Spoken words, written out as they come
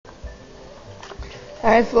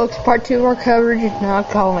Alright folks, part 2 of our coverage is now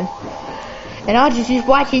going. And Audrey's just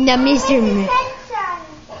watching the Mr.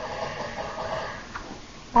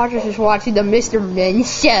 Audrey's just watching the Mr. Men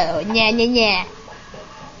show. Nah, nah, nah.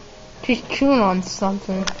 She's chewing on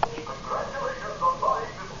something.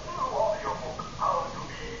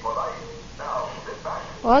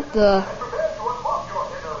 What the?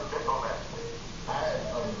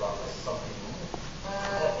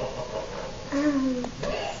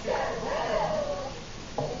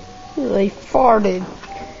 They farted.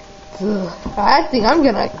 Ugh. I think I'm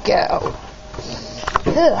gonna go.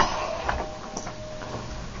 Ugh.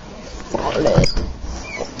 Farted.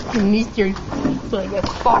 Mr. Like a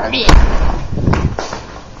farted.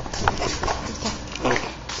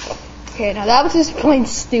 Okay, now that was just plain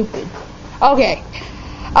stupid. Okay.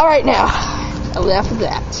 Alright now. Enough of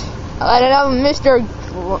that. I don't have Mr.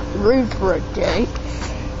 Rude's birthday.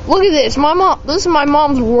 Look at this. This is my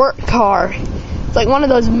mom's work car. It's like one of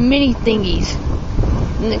those mini thingies.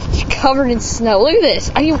 And it's covered in snow. Look at this.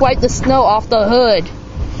 I can wipe the snow off the hood.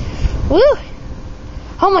 Woo!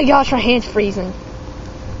 Oh my gosh, my hand's freezing.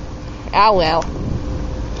 Ah well.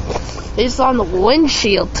 It's on the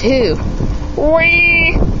windshield too.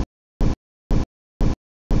 Whee!